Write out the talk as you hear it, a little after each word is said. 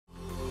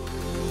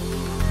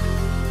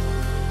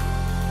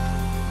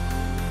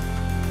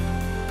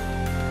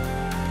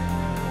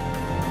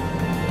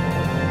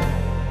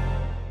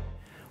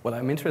Well,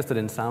 I'm interested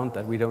in sound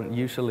that we don't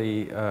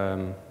usually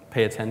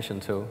pay attention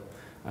to,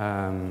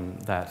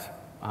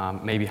 that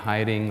maybe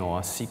hiding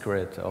or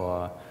secret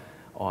or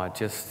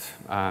just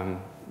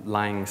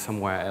lying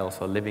somewhere else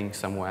or living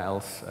somewhere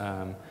else,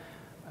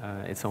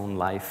 its own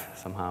life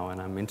somehow.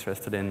 And I'm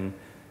interested in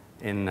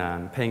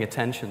paying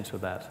attention to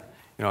that.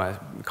 You know,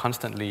 I'm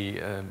constantly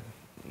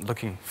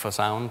looking for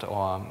sound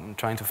or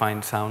trying to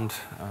find sound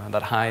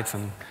that hides,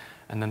 and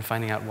then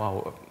finding out,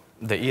 wow,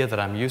 the ear that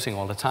I'm using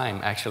all the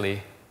time,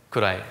 actually,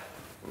 could I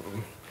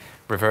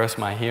reverse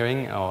my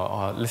hearing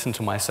or listen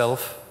to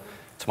myself,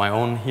 to my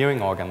own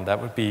hearing organ? That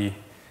would be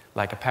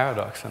like a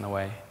paradox in a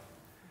way.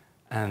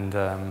 And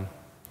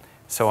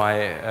so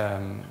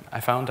I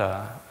found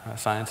a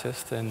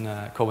scientist in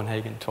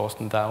Copenhagen,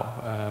 Torsten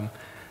Dau,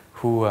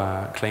 who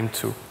claimed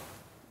to...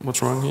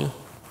 What's wrong here?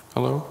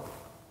 Hello?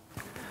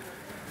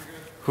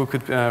 Who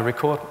could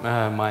record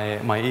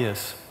my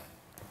ears.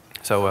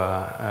 So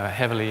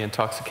heavily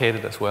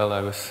intoxicated as well,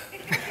 I was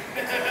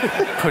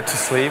put to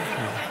sleep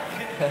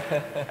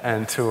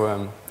and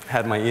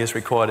had my ears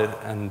recorded.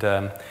 And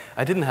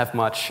I didn't have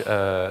much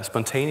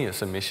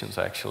spontaneous emissions,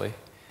 actually.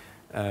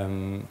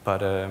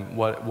 But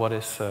what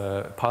is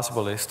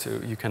possible is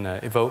you can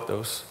evoke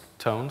those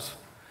tones.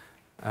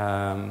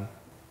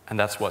 And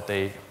that's what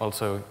they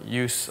also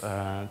use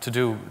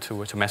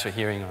to measure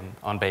hearing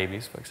on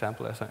babies, for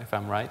example, if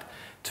I'm right,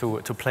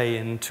 to play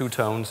in 2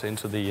 tones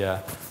into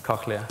the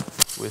cochlea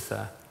with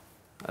a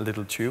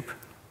little tube.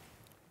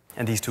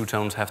 And these 2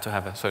 tones have to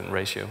have a certain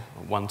ratio,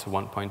 1 to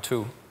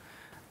 1.2.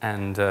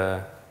 And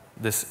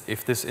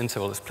if this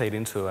interval is played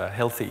into a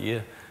healthy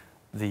ear,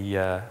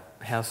 the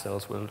hair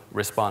cells will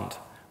respond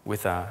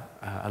with a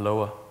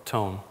lower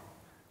tone,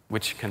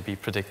 which can be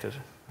predicted.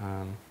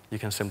 You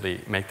can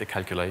simply make the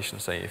calculation,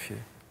 say if you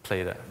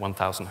played at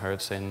 1,000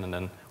 hertz in, and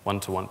then 1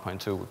 to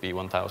 1.2 would be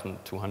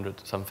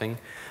 1,200 something,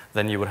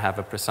 then you would have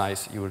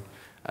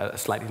a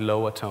slightly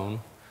lower tone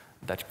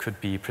that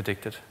could be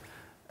predicted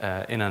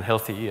in a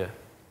healthy ear.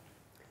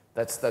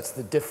 That's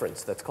the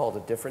difference. That's called a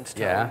difference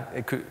tone? Yeah,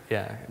 it could,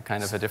 yeah,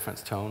 kind of a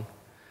difference tone.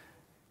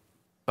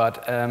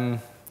 But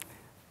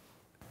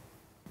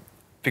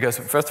because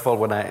first of all,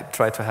 when I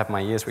tried to have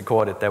my ears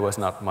recorded, there was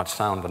not much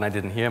sound, and I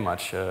didn't hear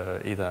much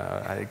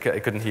either. I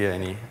couldn't hear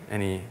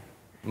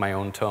my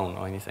own tone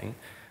or anything.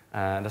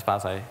 And as far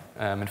as I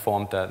am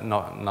informed, that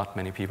not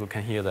many people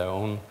can hear their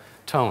own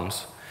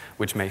tones,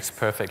 which makes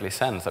perfectly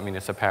sense. I mean,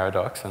 it's a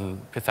paradox,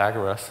 and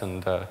Pythagoras,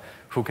 and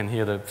who can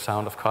hear the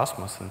sound of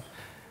cosmos? And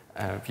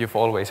you've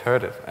always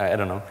heard it. I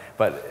don't know,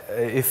 but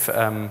if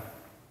then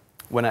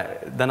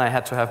I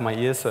had to have my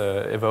ears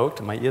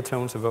evoked, my ear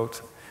tones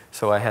evoked.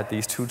 So I had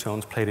these 2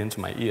 tones played into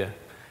my ear.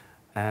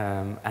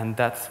 And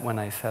that's when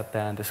I sat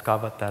there and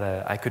discovered that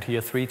I could hear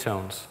 3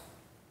 tones.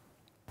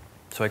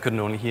 So I couldn't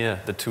only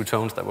hear the 2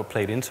 tones that were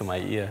played into my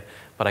ear,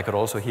 but I could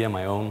also hear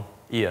my own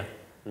ear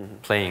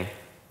playing.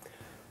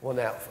 Well,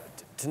 now,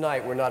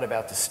 tonight we're not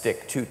about to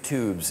stick 2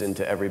 tubes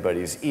into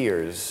everybody's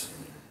ears,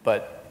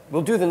 but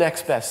we'll do the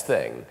next best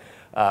thing,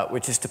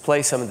 which is to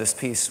play some of this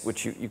piece,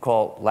 which you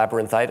call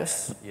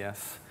Labyrinthitis.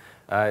 Yes.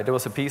 There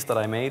was a piece that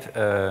I made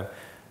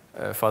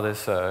for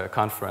this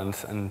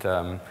conference, and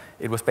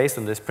it was based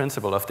on this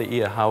principle of the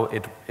ear, how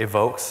it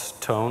evokes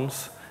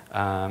tones.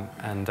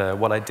 And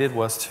what I did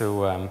was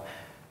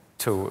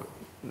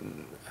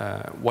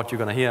what you're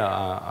going to hear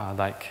are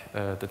like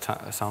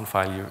the sound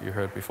file you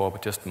heard before,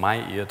 but just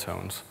my ear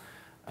tones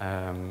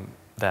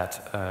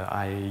that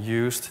I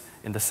used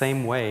in the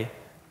same way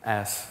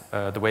as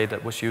the way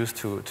that was used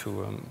to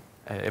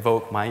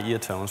evoke my ear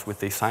tones with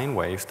the sine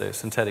waves, the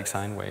synthetic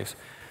sine waves.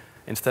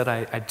 Instead,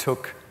 I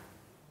took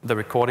the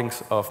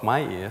recordings of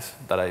my ears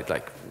that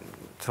I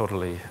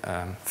totally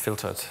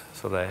filtered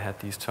so that I had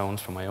these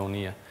tones from my own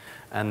ear,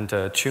 and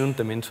tuned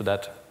them into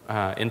that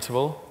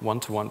interval, 1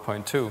 to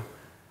 1.2.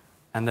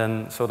 And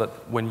then so that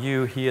when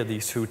you hear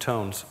these 2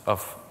 tones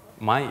of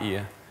my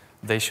ear,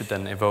 they should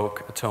then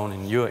evoke a tone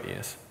in your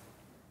ears.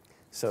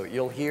 So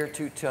you'll hear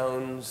 2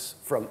 tones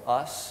from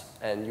us,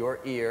 and your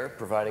ear,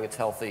 providing it's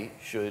healthy,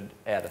 should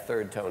add a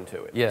 3rd tone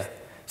to it. Yeah.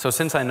 So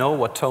since I know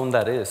what tone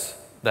that is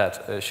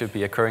that should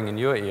be occurring in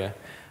your ear,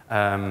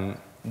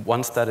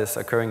 once that is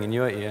occurring in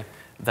your ear,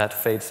 that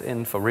fades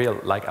in for real,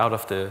 like out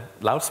of the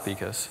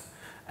loudspeakers,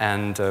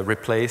 and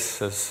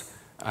replaces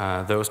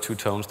those 2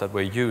 tones that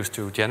were used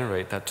to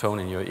generate that tone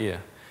in your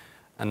ear.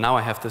 And now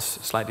I have this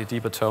slightly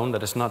deeper tone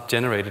that is not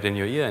generated in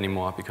your ear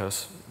anymore,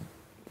 because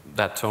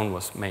that tone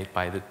was made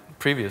by the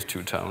previous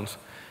 2 tones.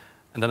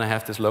 And then I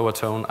have this lower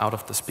tone out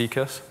of the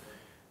speakers,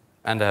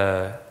 and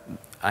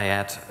I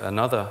add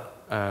another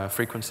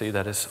frequency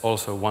that is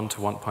also 1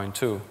 to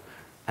 1.2,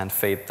 and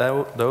fade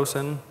those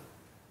in,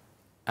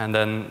 and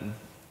then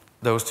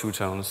those 2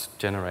 tones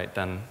generate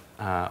then,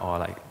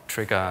 or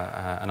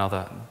trigger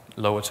another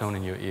lower tone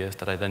in your ears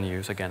that I then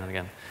use again and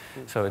again.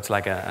 So it's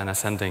like an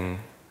ascending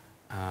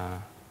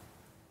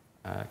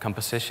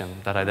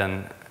composition that I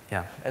then,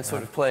 yeah. And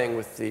sort of playing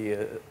with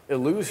the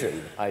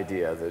illusion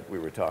idea that we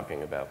were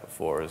talking about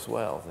before as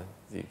well.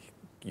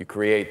 you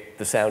create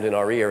the sound in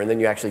our ear, and then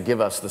you actually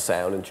give us the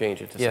sound and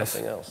change it to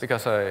something else.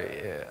 Because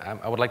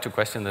I would like to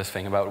question this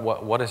thing about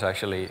what is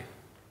actually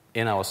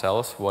in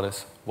ourselves, what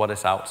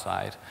is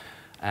outside,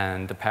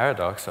 and the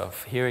paradox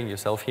of hearing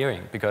yourself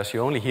hearing, because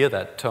you only hear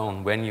that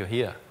tone when you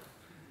hear.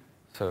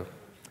 So.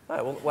 All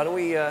right, well, why don't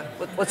we,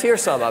 let's hear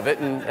some of it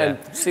and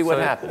see what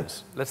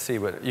happens. Let's see.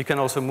 You can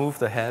also move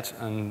the head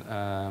and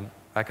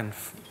back and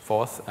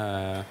forth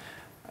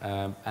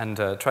and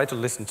try to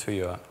listen to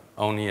your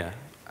own ear.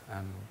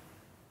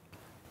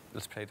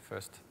 Let's play it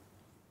first.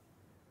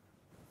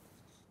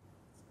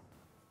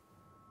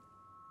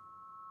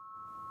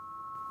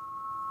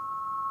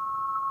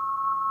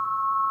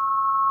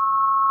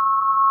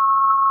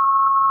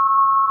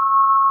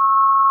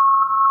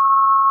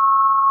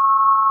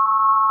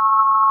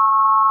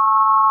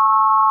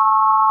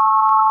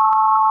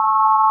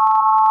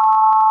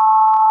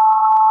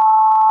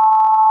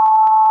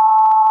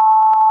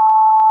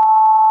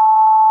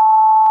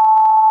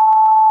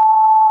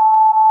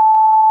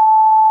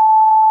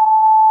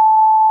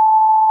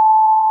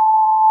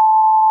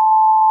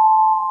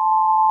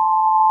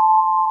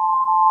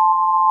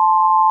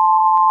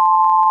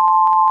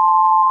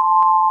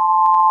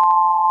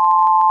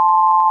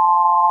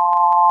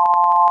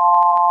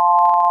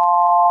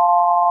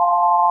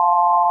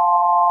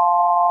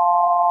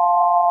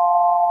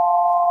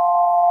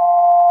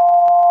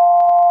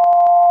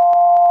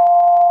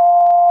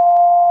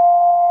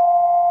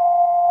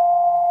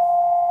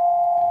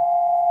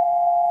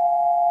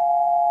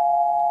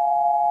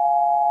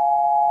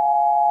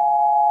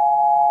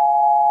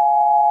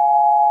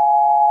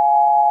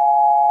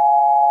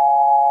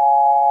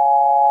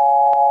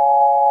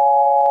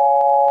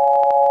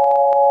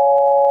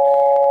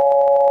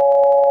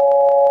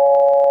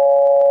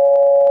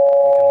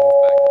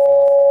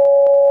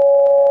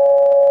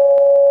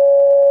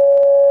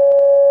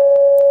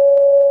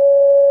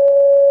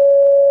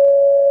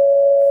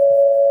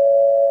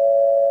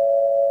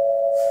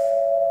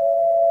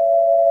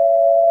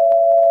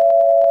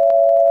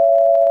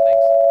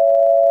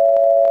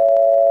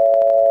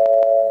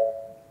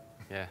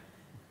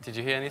 Did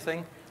you hear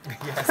anything?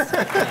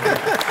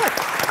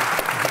 Yes.